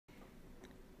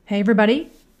Hey everybody,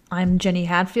 I'm Jenny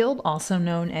Hadfield, also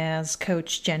known as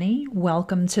Coach Jenny.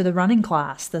 Welcome to the running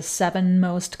class, the 7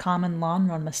 most common long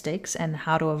run mistakes and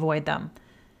how to avoid them.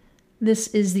 This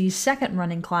is the second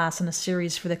running class in a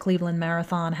series for the Cleveland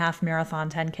Marathon, Half Marathon,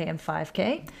 10K, and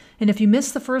 5K. And if you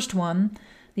missed the first one,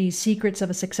 the secrets of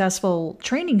a successful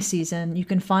training season, you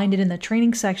can find it in the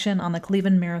training section on the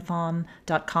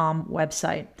clevelandmarathon.com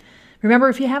website. Remember,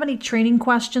 if you have any training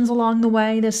questions along the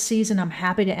way this season, I'm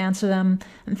happy to answer them.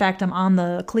 In fact, I'm on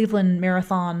the Cleveland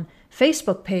Marathon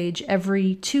Facebook page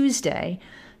every Tuesday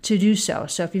to do so.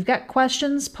 So if you've got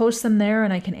questions, post them there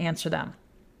and I can answer them.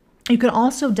 You can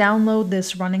also download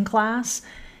this running class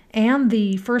and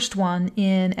the first one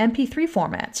in MP3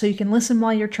 format so you can listen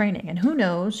while you're training. And who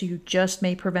knows, you just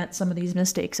may prevent some of these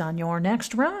mistakes on your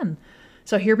next run.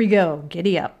 So here we go.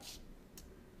 Giddy up.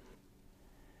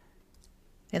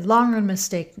 A long run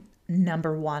mistake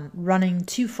number 1, running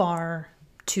too far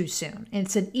too soon.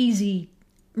 It's an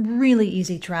really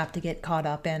easy trap to get caught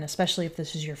up in, especially if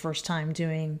this is your first time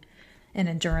doing an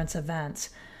endurance event,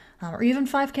 or even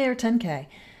 5K or 10K.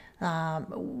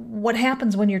 What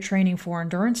happens when you're training for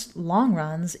endurance long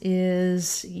runs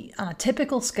is on a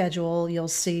typical schedule, you'll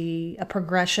see a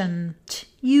progression,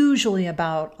 usually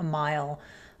about a mile,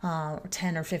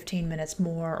 10 or 15 minutes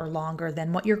more or longer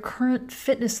than what your current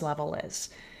fitness level is.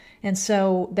 And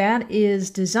so that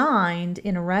is designed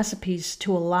in a recipe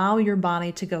to allow your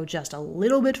body to go just a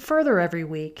little bit further every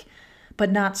week,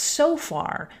 but not so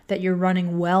far that you're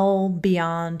running well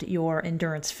beyond your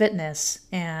endurance fitness,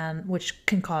 and which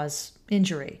can cause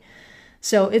injury.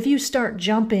 So if you start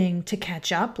jumping to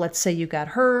catch up, let's say you got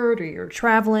hurt or you're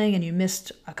traveling and you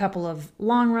missed a couple of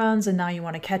long runs and now you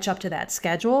want to catch up to that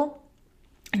schedule,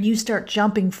 and you start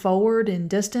jumping forward in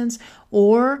distance,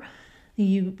 or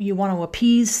you want to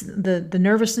appease the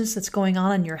nervousness that's going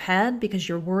on in your head because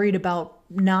you're worried about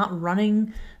not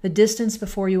running the distance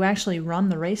before you actually run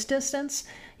the race distance,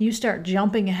 you start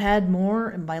jumping ahead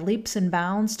more by leaps and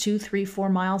bounds, 2, 3, 4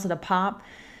 miles at a pop.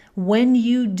 When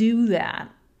you do that,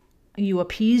 you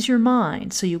appease your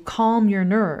mind, so you calm your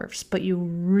nerves, but you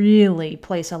really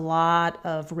place a lot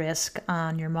of risk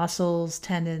on your muscles,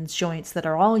 tendons, joints that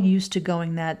are all used to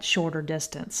going that shorter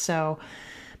distance. So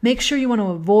make sure you want to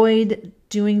avoid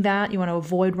doing that. You want to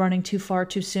avoid running too far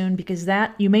too soon, because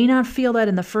that you may not feel that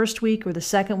in the first week or the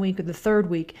second week or the third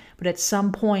week, but at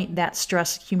some point that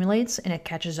stress accumulates and it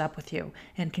catches up with you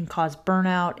and can cause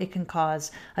burnout. It can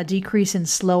cause a decrease in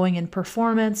slowing in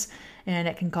performance, and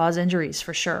it can cause injuries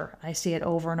for sure. I see it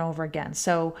over and over again.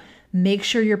 So make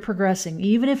sure you're progressing.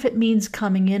 Even if it means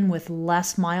coming in with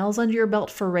less miles under your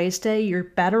belt for race day, you're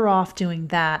better off doing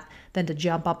that than to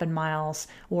jump up in miles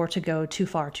or to go too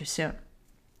far too soon.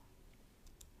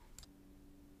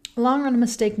 Long run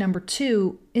mistake number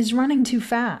 2 is running too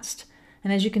fast.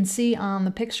 And as you can see on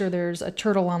the picture, there's a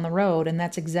turtle on the road, and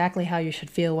that's exactly how you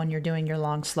should feel when you're doing your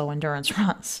long, slow endurance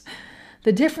runs.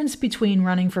 The difference between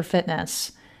running for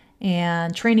fitness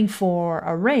and training for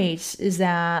a race is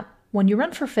that when you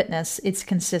run for fitness, it's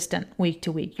consistent week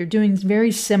to week. You're doing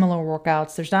very similar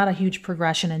workouts. There's not a huge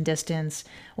progression in distance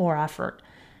or effort.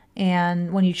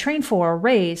 And when you train for a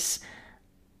race,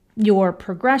 your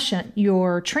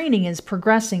training is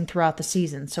progressing throughout the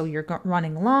season. So you're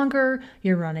running longer,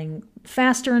 you're running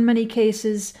faster in many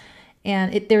cases,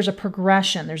 and there's a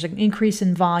progression. There's an increase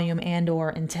in volume and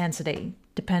or intensity,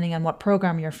 depending on what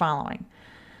program you're following.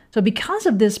 So because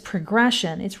of this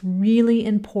progression, it's really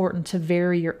important to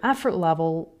vary your effort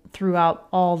level throughout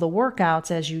all the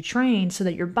workouts as you train so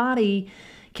that your body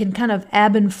can kind of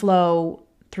ebb and flow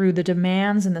through the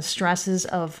demands and the stresses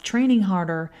of training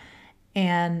harder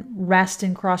and rest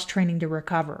and cross-training to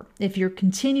recover. If you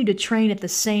continue to train at the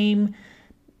same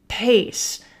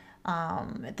pace,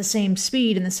 at the same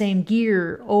speed and the same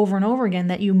gear over and over again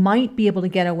that you might be able to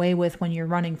get away with when you're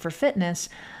running for fitness,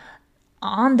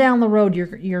 on down the road,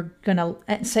 you're going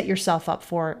to set yourself up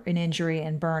for an injury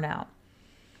and burnout.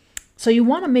 So you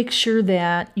want to make sure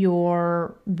that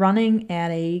you're running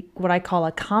at what I call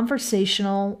a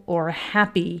conversational or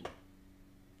happy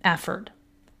effort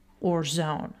or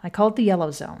zone. I call it the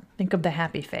yellow zone. Think of the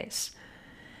happy face.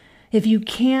 If you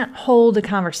can't hold a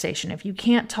conversation, if you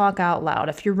can't talk out loud,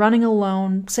 if you're running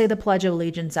alone, say the Pledge of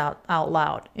Allegiance out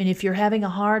loud. And if you're having a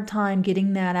hard time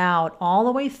getting that out all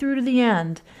the way through to the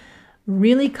end,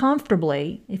 really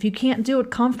comfortably, if you can't do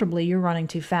it comfortably, you're running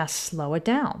too fast. Slow it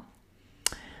down.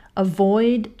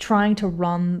 Avoid trying to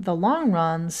run the long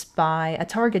runs by a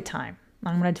target time.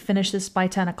 I'm going to finish this by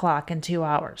 10 o'clock in 2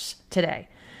 hours today.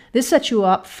 This sets you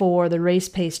up for the race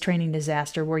pace training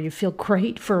disaster where you feel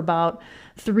great for about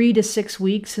 3 to 6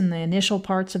 weeks in the initial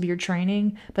parts of your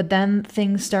training, but then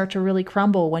things start to really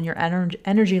crumble when your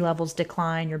energy levels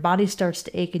decline, your body starts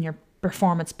to ache, and your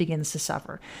performance begins to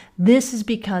suffer. This is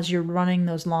because you're running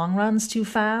those long runs too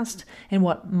fast, and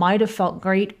what might have felt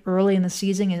great early in the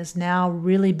season is now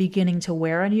really beginning to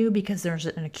wear on you because there's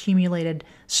an accumulated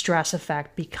stress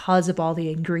effect because of all the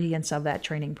ingredients of that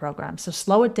training program. So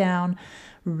slow it down,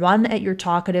 run at your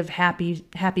talkative,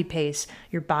 happy pace.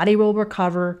 Your body will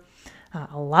recover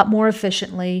a lot more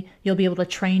efficiently. You'll be able to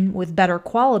train with better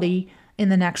quality in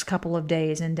the next couple of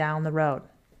days and down the road.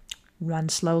 Run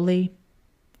slowly,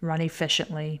 run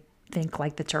efficiently, think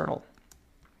like the turtle.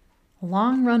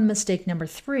 Long run mistake number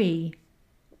 3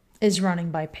 is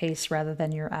running by pace rather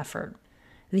than your effort.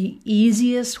 The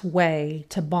easiest way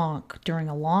to bonk during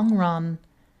a long run,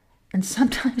 and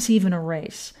sometimes even a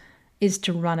race, is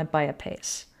to run it by a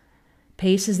pace.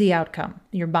 Pace is the outcome.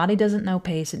 Your body doesn't know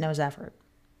pace, it knows effort.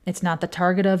 It's not the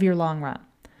target of your long run.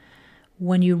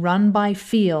 When you run by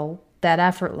feel, that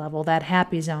effort level, that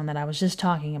happy zone that I was just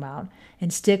talking about,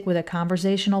 and stick with a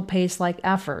conversational pace like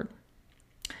effort,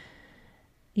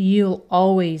 you'll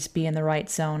always be in the right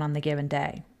zone on the given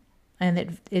day.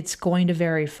 And it's going to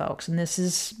vary, folks. And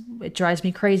it drives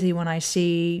me crazy when I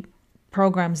see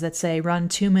programs that say run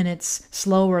 2 minutes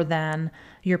slower than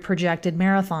your projected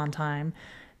marathon time,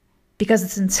 because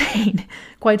it's insane.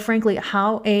 Quite frankly,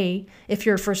 if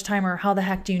you're a first timer, how the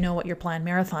heck do you know what your planned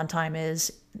marathon time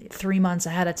is 3 months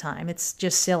ahead of time? It's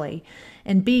just silly.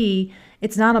 And B,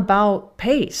 it's not about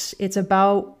pace. It's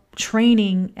about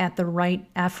training at the right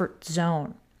effort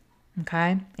zone.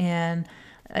 Okay? And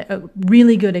a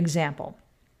really good example.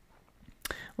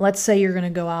 Let's say you're going to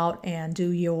go out and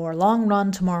do your long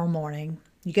run tomorrow morning.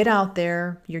 You get out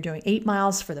there, you're doing 8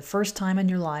 miles for the first time in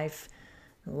your life.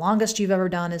 The longest you've ever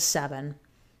done is 7.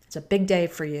 It's a big day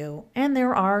for you. And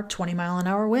there are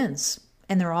 20-mile-an-hour winds.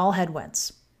 And they're all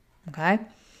headwinds. Okay?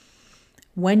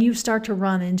 When you start to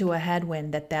run into a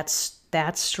headwind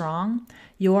that's strong,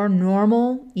 your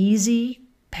normal, easy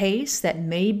pace that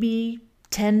may be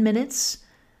 10 minutes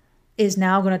is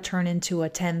now going to turn into a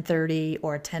 10:30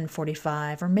 or a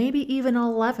 10:45 or maybe even an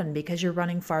 11 because you're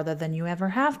running farther than you ever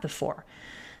have before.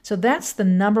 So that's the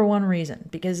number one reason,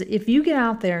 because if you get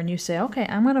out there and you say, okay,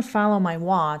 I'm going to follow my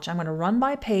watch, I'm going to run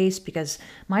by pace because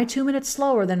my 2 minutes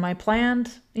slower than my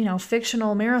planned,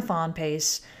 fictional marathon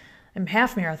pace and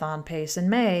half marathon pace in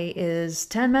May is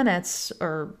 10 minutes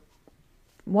or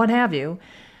what have you,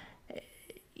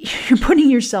 you're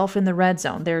putting yourself in the red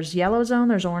zone. There's yellow zone,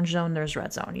 there's orange zone, there's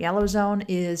red zone. Yellow zone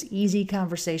is easy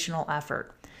conversational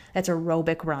effort. That's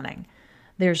aerobic running.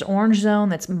 There's orange zone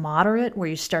that's moderate, where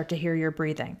you start to hear your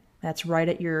breathing. That's right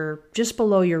at just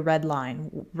below your red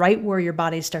line, right where your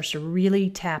body starts to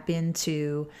really tap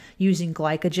into using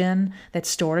glycogen that's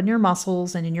stored in your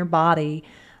muscles and in your body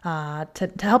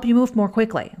to help you move more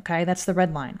quickly. Okay, that's the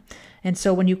red line. And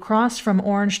so when you cross from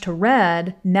orange to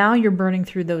red, now you're burning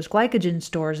through those glycogen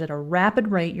stores at a rapid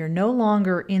rate. You're no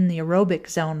longer in the aerobic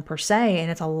zone per se,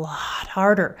 and it's a lot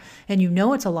harder. And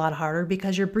it's a lot harder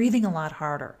because you're breathing a lot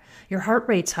harder. Your heart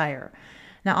rate's higher.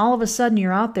 Now, all of a sudden,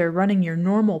 you're out there running your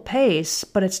normal pace,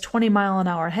 but it's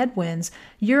 20-mile-an-hour headwinds.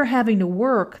 You're having to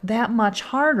work that much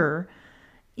harder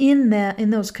in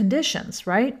those conditions,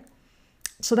 right?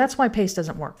 So that's why pace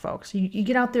doesn't work, folks. You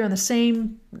get out there in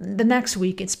the next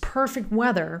week, it's perfect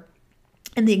weather,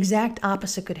 and the exact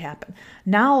opposite could happen.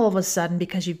 Now, all of a sudden,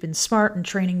 because you've been smart and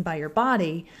training by your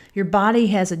body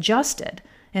has adjusted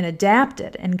and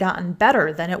adapted and gotten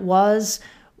better than it was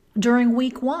during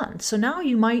week 1. So now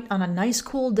you might, on a nice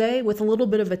cool day with a little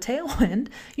bit of a tailwind,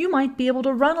 you might be able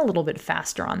to run a little bit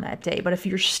faster on that day. But if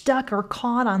you're stuck or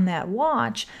caught on that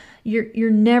watch, you're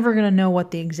never going to know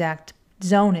what the exact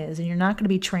zone is, and you're not going to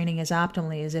be training as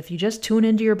optimally as if you just tune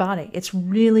into your body. It's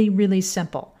really, really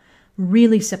simple.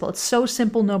 Really simple. It's so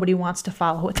simple nobody wants to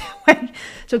follow it that way.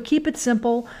 So keep it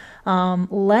simple.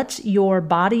 Let your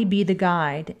body be the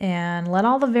guide, and let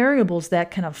all the variables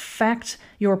that can affect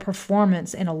your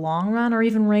performance in a long run or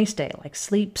even race day, like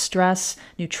sleep, stress,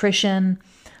 nutrition,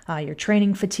 your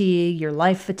training fatigue, your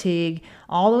life fatigue,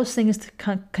 all those things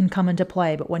can come into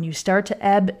play. But when you start to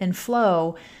ebb and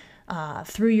flow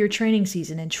through your training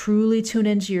season and truly tune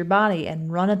into your body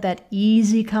and run at that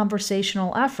easy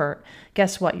conversational effort,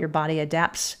 guess what? Your body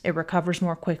adapts, it recovers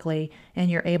more quickly, and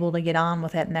you're able to get on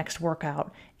with that next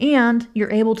workout. And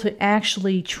you're able to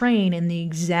actually train in the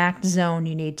exact zone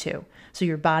you need to. So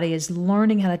your body is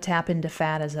learning how to tap into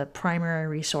fat as a primary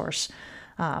resource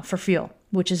for fuel,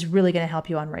 which is really going to help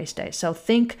you on race day. So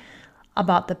think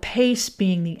about the pace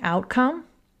being the outcome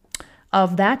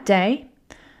of that day.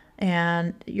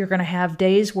 And you're going to have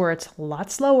days where it's a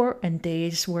lot slower and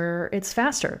days where it's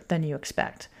faster than you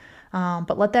expect.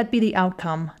 But let that be the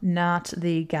outcome, not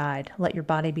the guide. Let your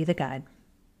body be the guide.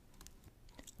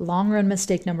 Long run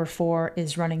mistake number 4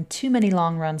 is running too many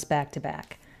long runs back to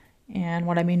back. And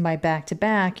what I mean by back to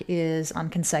back is on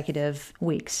consecutive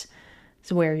weeks.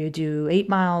 So where you do 8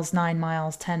 miles, 9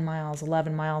 miles, 10 miles,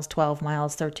 11 miles, 12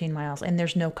 miles, 13 miles, and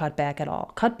there's no cutback at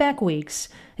all. Cutback weeks,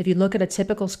 if you look at a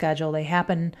typical schedule, they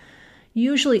happen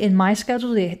usually in my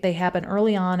schedule, they happen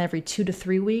early on every 2 to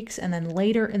 3 weeks, and then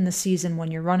later in the season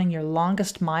when you're running your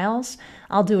longest miles,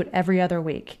 I'll do it every other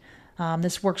week.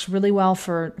 This works really well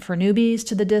for newbies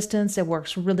to the distance. It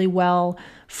works really well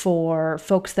for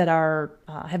folks that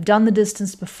have done the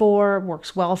distance before. It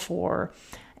works well for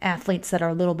athletes that are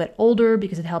a little bit older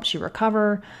because it helps you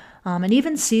recover. And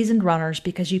even seasoned runners,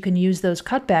 because you can use those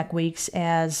cutback weeks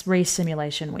as race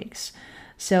simulation weeks.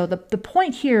 So the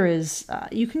point here is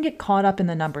you can get caught up in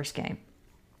the numbers game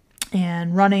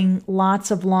and running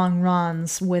lots of long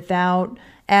runs without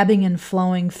ebbing and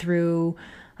flowing through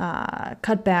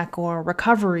cutback or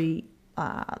recovery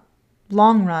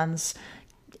long runs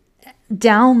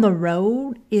down the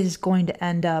road is going to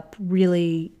end up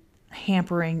really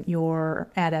hampering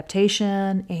your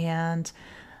adaptation and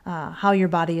how your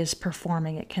body is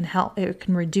performing. It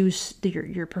can reduce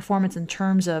your performance in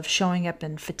terms of showing up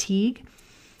in fatigue,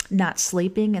 not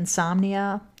sleeping,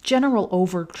 insomnia, general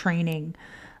overtraining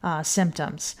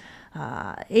symptoms.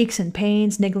 Aches and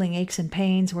pains, niggling aches and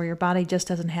pains where your body just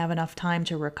doesn't have enough time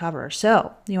to recover.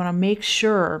 So you want to make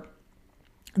sure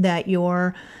that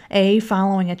you're A,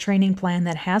 following a training plan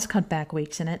that has cutback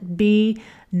weeks in it, B,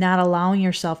 not allowing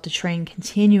yourself to train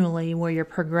continually where you're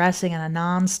progressing at a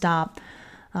nonstop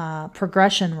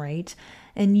progression rate.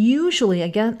 And usually,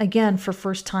 again, for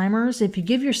first timers, if you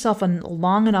give yourself a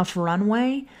long enough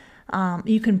runway,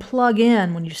 you can plug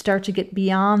in when you start to get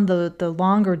beyond the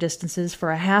longer distances.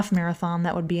 For a half marathon,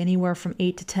 that would be anywhere from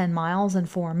 8 to 10 miles. And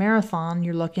for a marathon,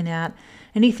 you're looking at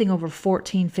anything over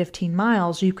 14, 15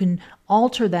 miles. You can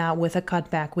alter that with a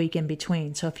cutback week in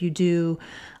between. So if you do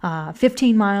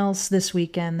 15 miles this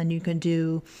weekend, then you can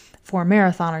do, for a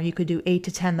marathoner, you could do 8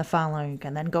 to 10 the following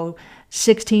weekend, then go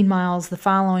 16 miles the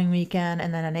following weekend,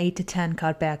 and then an 8 to 10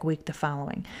 cutback week the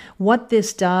following. What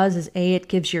this does is, A, it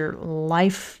gives your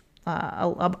life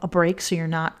a break, so you're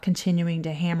not continuing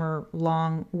to hammer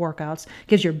long workouts.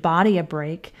 Gives your body a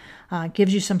break,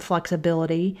 gives you some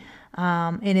flexibility,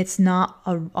 and it's not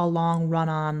a long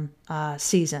run-on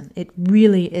season. It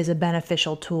really is a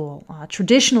beneficial tool.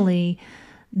 Traditionally,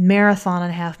 marathon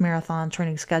and half marathon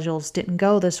training schedules didn't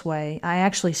go this way. I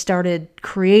actually started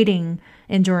creating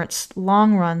endurance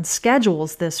long run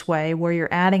schedules this way, where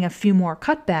you're adding a few more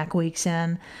cutback weeks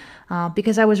in.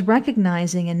 Because I was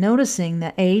recognizing and noticing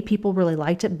that A, people really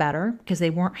liked it better because they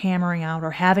weren't hammering out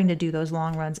or having to do those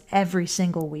long runs every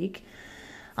single week.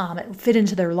 It fit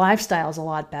into their lifestyles a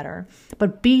lot better.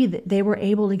 But B, they were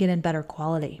able to get in better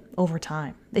quality over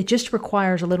time. It just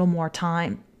requires a little more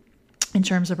time in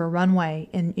terms of a runway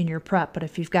in your prep, but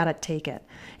if you've got it, take it.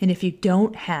 And if you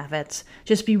don't have it,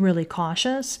 just be really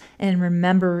cautious and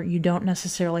remember you don't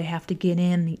necessarily have to get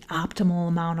in the optimal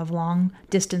amount of long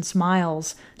distance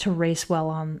miles to race well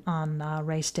on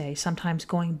race day. Sometimes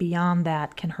going beyond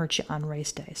that can hurt you on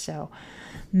race day. So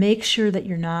make sure that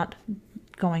you're not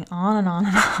going on and on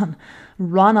and on.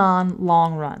 Run on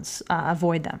long runs.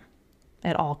 Avoid them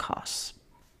at all costs.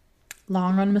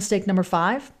 Long run mistake number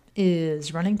 5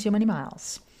 is running too many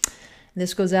miles.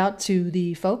 This goes out to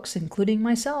the folks, including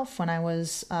myself when I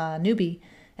was a newbie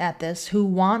at this, who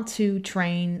want to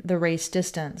train the race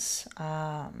distance,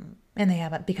 and they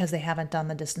haven't, because they haven't done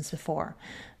the distance before.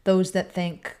 Those that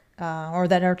think or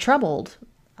that are troubled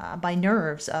by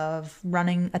nerves of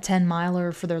running a 10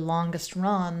 miler for their longest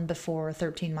run before a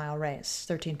 13-mile race,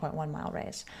 13.1 mile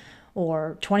race,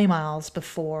 or 20 miles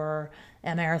before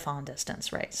a marathon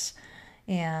distance race.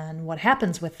 And what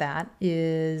happens with that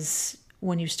is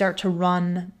when you start to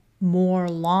run more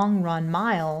long run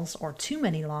miles or too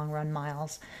many long run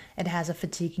miles, it has a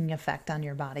fatiguing effect on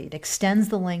your body. It extends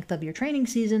the length of your training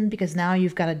season because now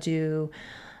you've got to do,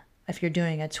 if you're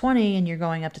doing a 20 and you're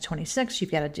going up to 26,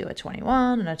 you've got to do a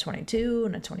 21 and a 22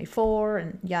 and a 24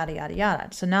 and yada, yada, yada.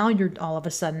 So now you're all of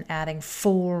a sudden adding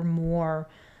 4 more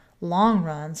long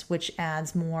runs, which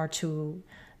adds more to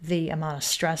the amount of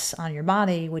stress on your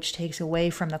body, which takes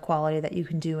away from the quality that you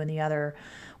can do in the other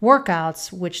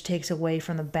workouts, which takes away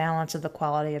from the balance of the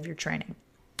quality of your training.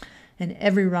 And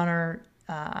every runner,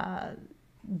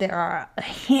 there are a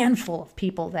handful of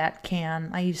people that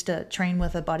can. I used to train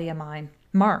with a buddy of mine,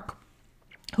 Mark,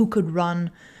 who could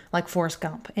run like Forrest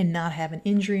Gump and not have an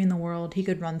injury in the world. He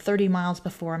could run 30 miles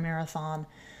before a marathon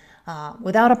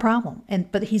without a problem.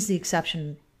 But he's the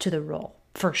exception to the rule,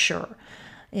 for sure.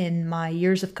 In my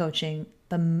years of coaching,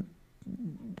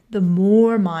 the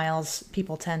more miles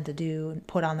people tend to do and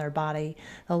put on their body,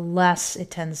 the less it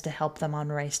tends to help them on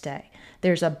race day.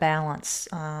 There's a balance,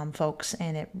 folks,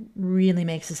 and it really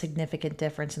makes a significant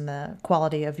difference in the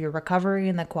quality of your recovery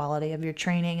and the quality of your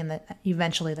training and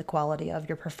eventually the quality of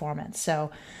your performance. So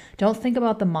don't think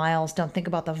about the miles. Don't think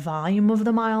about the volume of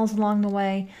the miles along the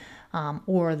way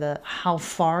or how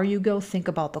far you go. Think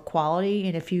about the quality.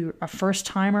 And if you're a first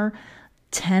timer,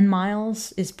 10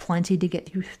 miles is plenty to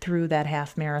get you through that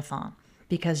half marathon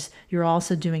because you're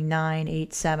also doing 9,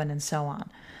 8, 7, and so on.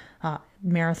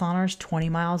 Marathoners, 20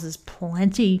 miles is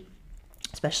plenty,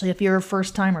 especially if you're a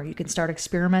first timer. You can start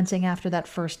experimenting after that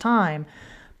first time,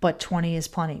 but 20 is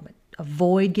plenty. But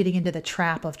avoid getting into the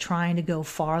trap of trying to go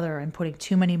farther and putting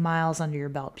too many miles under your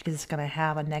belt because it's going to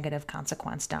have a negative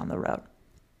consequence down the road.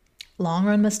 Long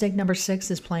run mistake number 6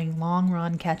 is playing long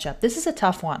run catch up. This is a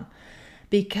tough one.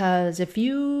 Because if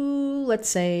you, let's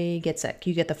say, get sick,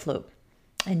 you get the flu,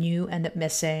 and you end up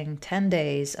missing 10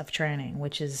 days of training,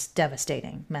 which is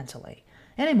devastating mentally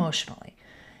and emotionally,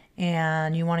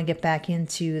 and you want to get back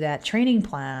into that training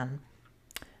plan,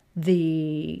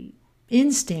 the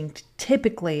instinct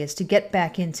typically is to get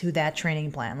back into that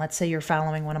training plan. Let's say you're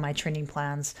following one of my training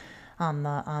plans on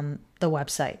the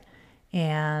website,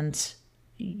 and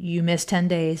you miss 10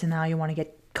 days, and now you want to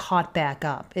get caught back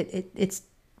up. It's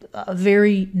a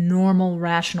very normal,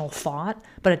 rational thought,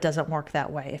 but it doesn't work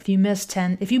that way. If you miss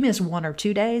 1 or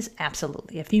 2 days,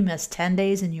 absolutely. If you miss 10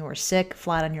 days and you are sick,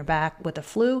 flat on your back with the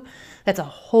flu, that's a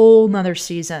whole nother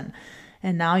season.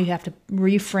 And now you have to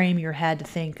reframe your head to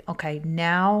think, okay,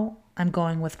 now I'm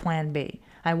going with plan B.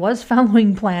 I was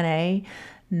following plan A.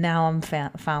 Now I'm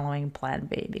following plan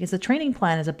B because the training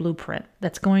plan is a blueprint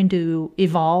that's going to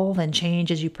evolve and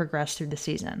change as you progress through the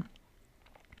season.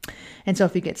 And so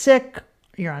if you get sick,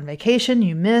 you're on vacation,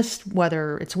 you missed,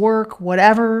 whether it's work,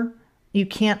 whatever, you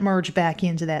can't merge back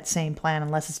into that same plan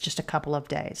unless it's just a couple of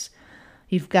days.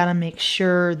 You've got to make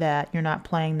sure that you're not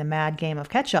playing the mad game of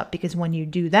catch up because when you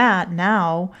do that,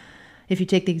 now, if you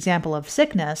take the example of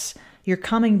sickness, you're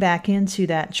coming back into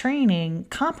that training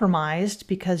compromised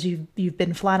because you've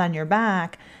been flat on your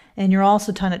back and you're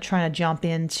also trying to jump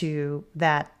into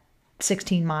that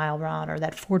 16-mile run or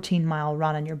that 14-mile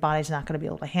run and your body's not going to be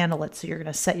able to handle it. So you're going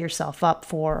to set yourself up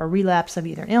for a relapse of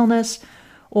either illness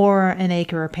or an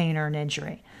ache or a pain or an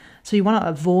injury. So you want to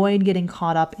avoid getting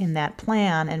caught up in that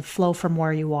plan and flow from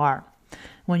where you are.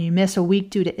 When you miss a week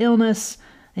due to illness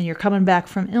and you're coming back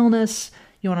from illness,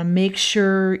 you want to make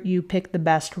sure you pick the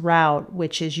best route,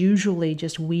 which is usually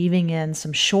just weaving in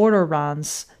some shorter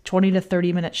runs, 20 to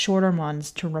 30 minute shorter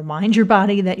ones to remind your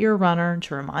body that you're a runner,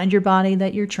 to remind your body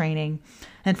that you're training.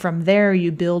 And from there,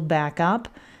 you build back up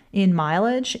in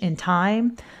mileage, in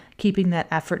time, keeping that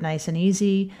effort nice and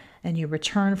easy. And you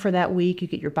return for that week, you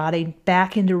get your body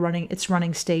back into its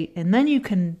running state, and then you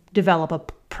can develop a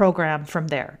program from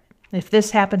there. If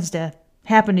this happens to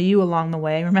happen to you along the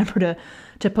way, remember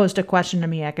to post a question to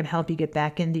me. I can help you get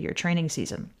back into your training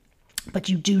season. But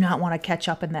you do not want to catch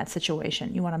up in that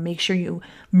situation. You want to make sure you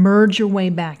merge your way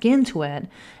back into it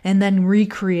and then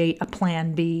recreate a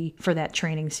plan B for that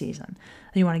training season.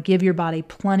 You want to give your body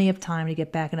plenty of time to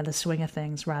get back into the swing of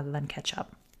things rather than catch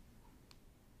up.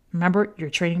 Remember, your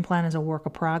training plan is a work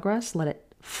of progress. Let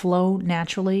it flow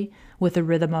naturally with the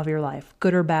rhythm of your life.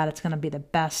 Good or bad, it's going to be the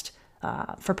best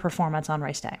for performance on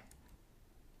race day.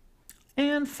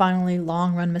 And finally,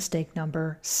 long run mistake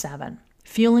number 7,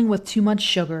 fueling with too much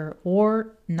sugar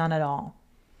or none at all.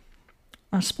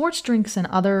 Sports drinks and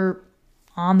other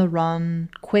on-the-run,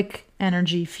 quick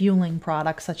energy fueling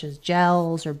products such as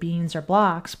gels or beans or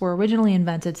blocks were originally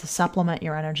invented to supplement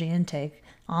your energy intake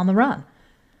on the run.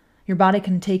 Your body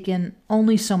can take in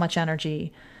only so much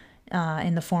energy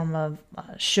in the form of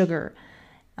sugar,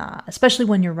 especially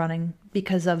when you're running,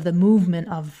 because of the movement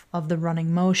of the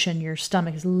running motion. Your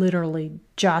stomach is literally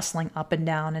jostling up and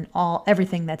down, and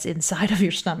everything that's inside of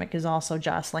your stomach is also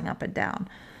jostling up and down.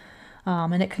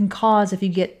 And it can cause, if you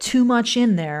get too much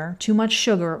in there, too much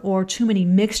sugar or too many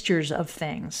mixtures of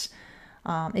things,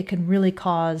 it can really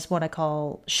cause what I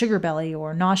call sugar belly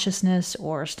or nauseousness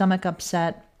or stomach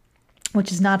upset,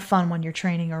 which is not fun when you're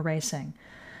training or racing.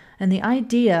 And the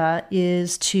idea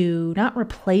is to not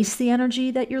replace the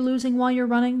energy that you're losing while you're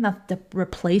running, not to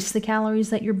replace the calories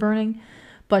that you're burning,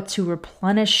 but to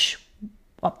replenish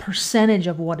a percentage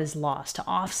of what is lost, to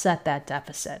offset that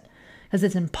deficit. Because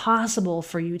it's impossible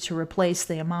for you to replace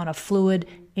the amount of fluid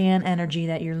and energy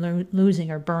that you're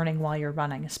losing or burning while you're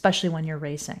running, especially when you're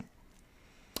racing.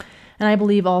 And I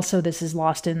believe also this is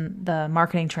lost in the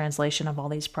marketing translation of all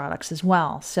these products as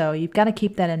well. So you've got to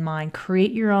keep that in mind.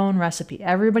 Create your own recipe.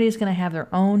 Everybody's going to have their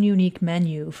own unique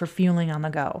menu for fueling on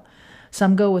the go.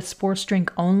 Some go with sports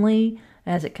drink only,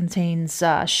 as it contains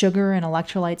sugar and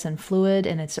electrolytes and fluid,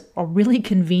 and it's a really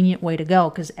convenient way to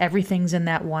go because everything's in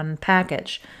that one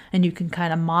package, and you can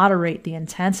kind of moderate the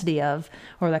intensity of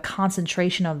or the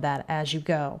concentration of that as you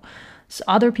go. So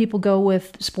other people go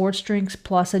with sports drinks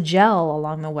plus a gel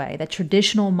along the way. The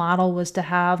traditional model was to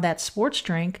have that sports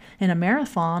drink in a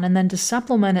marathon and then to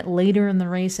supplement it later in the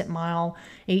race at mile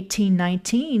 18,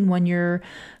 19 when your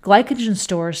glycogen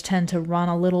stores tend to run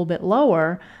a little bit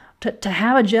lower, to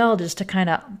have a gel just to kind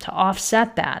of to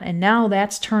offset that. And now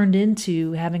that's turned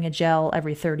into having a gel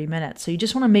every 30 minutes. So you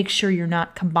just want to make sure you're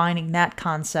not combining that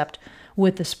concept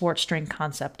with the sports drink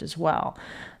concept as well.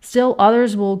 Still,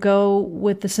 others will go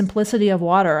with the simplicity of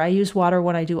water. I use water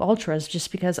when I do ultras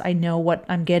just because I know what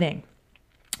I'm getting.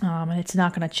 And it's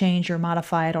not going to change or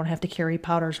modify. I don't have to carry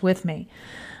powders with me.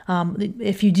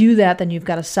 If you do that, then you've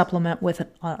got to supplement with an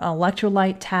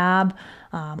electrolyte tab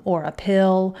or a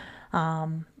pill.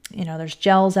 There's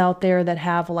gels out there that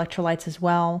have electrolytes as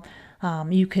well.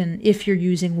 You can, if you're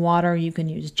using water, you can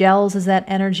use gels as that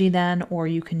energy then, or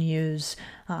you can use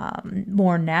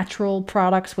more natural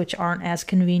products which aren't as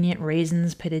convenient,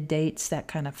 raisins, pitted dates, that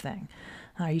kind of thing.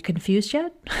 Are you confused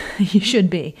yet? You should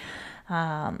be.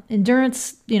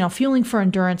 Endurance, fueling for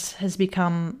endurance has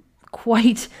become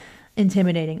quite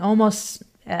intimidating, almost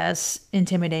as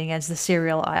intimidating as the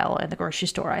cereal aisle at the grocery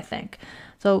store, I think.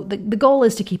 So the goal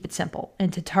is to keep it simple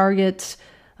and to target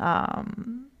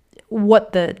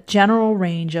what the general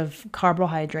range of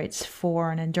carbohydrates for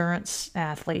an endurance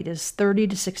athlete is 30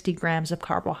 to 60 grams of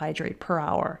carbohydrate per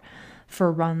hour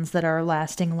for runs that are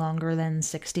lasting longer than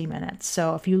 60 minutes.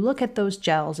 So if you look at those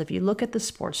gels, if you look at the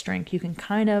sports drink, you can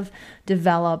kind of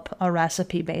develop a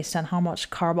recipe based on how much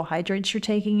carbohydrates you're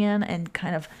taking in and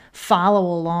kind of follow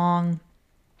along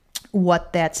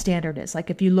what that standard is. Like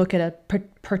if you look at a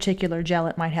particular gel,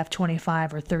 it might have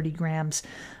 25 or 30 grams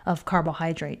of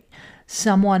carbohydrate.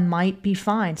 Someone might be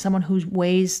fine. Someone who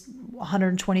weighs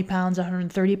 120 pounds,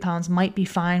 130 pounds might be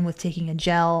fine with taking a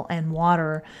gel and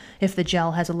water. If the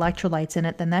gel has electrolytes in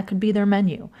it, then that could be their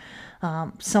menu.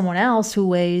 Someone else who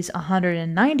weighs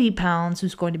 190 pounds,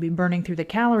 who's going to be burning through the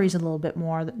calories a little bit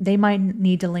more, they might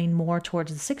need to lean more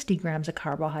towards the 60 grams of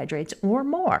carbohydrates or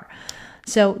more.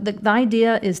 So the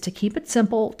idea is to keep it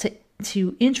simple,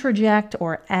 to interject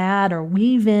or add or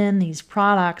weave in these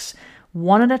products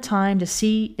one at a time to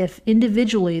see if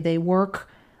individually they work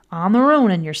on their own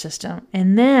in your system.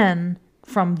 And then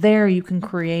from there you can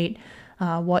create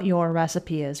what your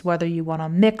recipe is, whether you want to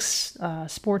mix a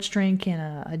sports drink in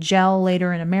a gel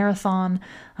later in a marathon.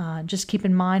 Just keep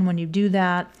in mind when you do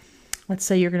that, let's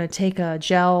say you're going to take a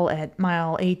gel at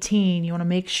mile 18, you want to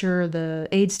make sure the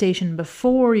aid station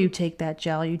before you take that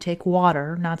gel, you take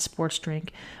water, not sports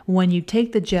drink. When you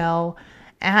take the gel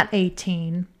at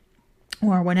 18,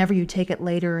 or whenever you take it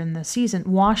later in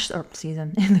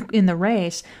the in the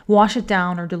race, wash it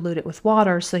down or dilute it with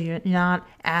water so you're not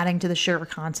adding to the sugar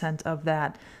content of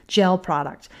that gel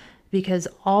product. Because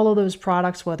all of those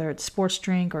products, whether it's sports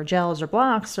drink or gels or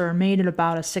blocks, are made at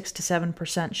about a 6 to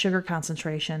 7% sugar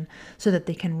concentration so that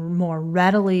they can more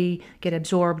readily get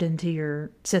absorbed into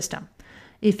your system.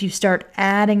 If you start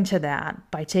adding to that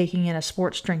by taking in a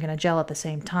sports drink and a gel at the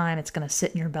same time, it's going to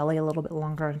sit in your belly a little bit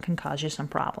longer and can cause you some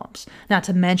problems. Not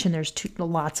to mention there's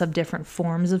lots of different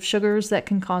forms of sugars that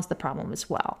can cause the problem as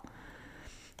well.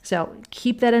 So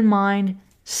keep that in mind.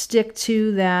 Stick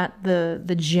to that,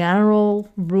 the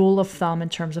general rule of thumb in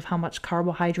terms of how much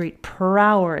carbohydrate per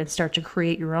hour, and start to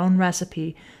create your own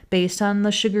recipe based on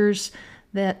the sugars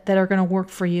that are going to work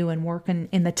for you and work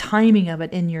in the timing of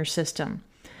it in your system.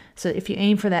 So if you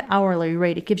aim for that hourly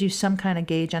rate, it gives you some kind of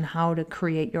gauge on how to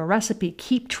create your recipe.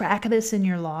 Keep track of this in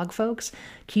your log, folks.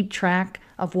 Keep track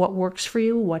of what works for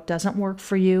you, what doesn't work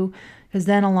for you, because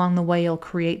then along the way you'll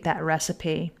create that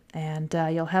recipe. And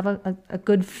you'll have a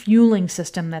good fueling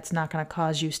system that's not going to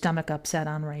cause you stomach upset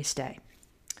on race day.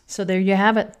 So there you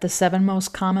have it, the 7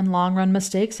 most common long-run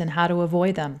mistakes and how to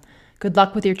avoid them. Good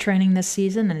luck with your training this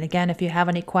season. And again, if you have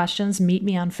any questions, meet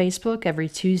me on Facebook every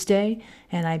Tuesday,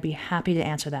 and I'd be happy to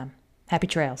answer them. Happy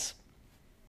trails.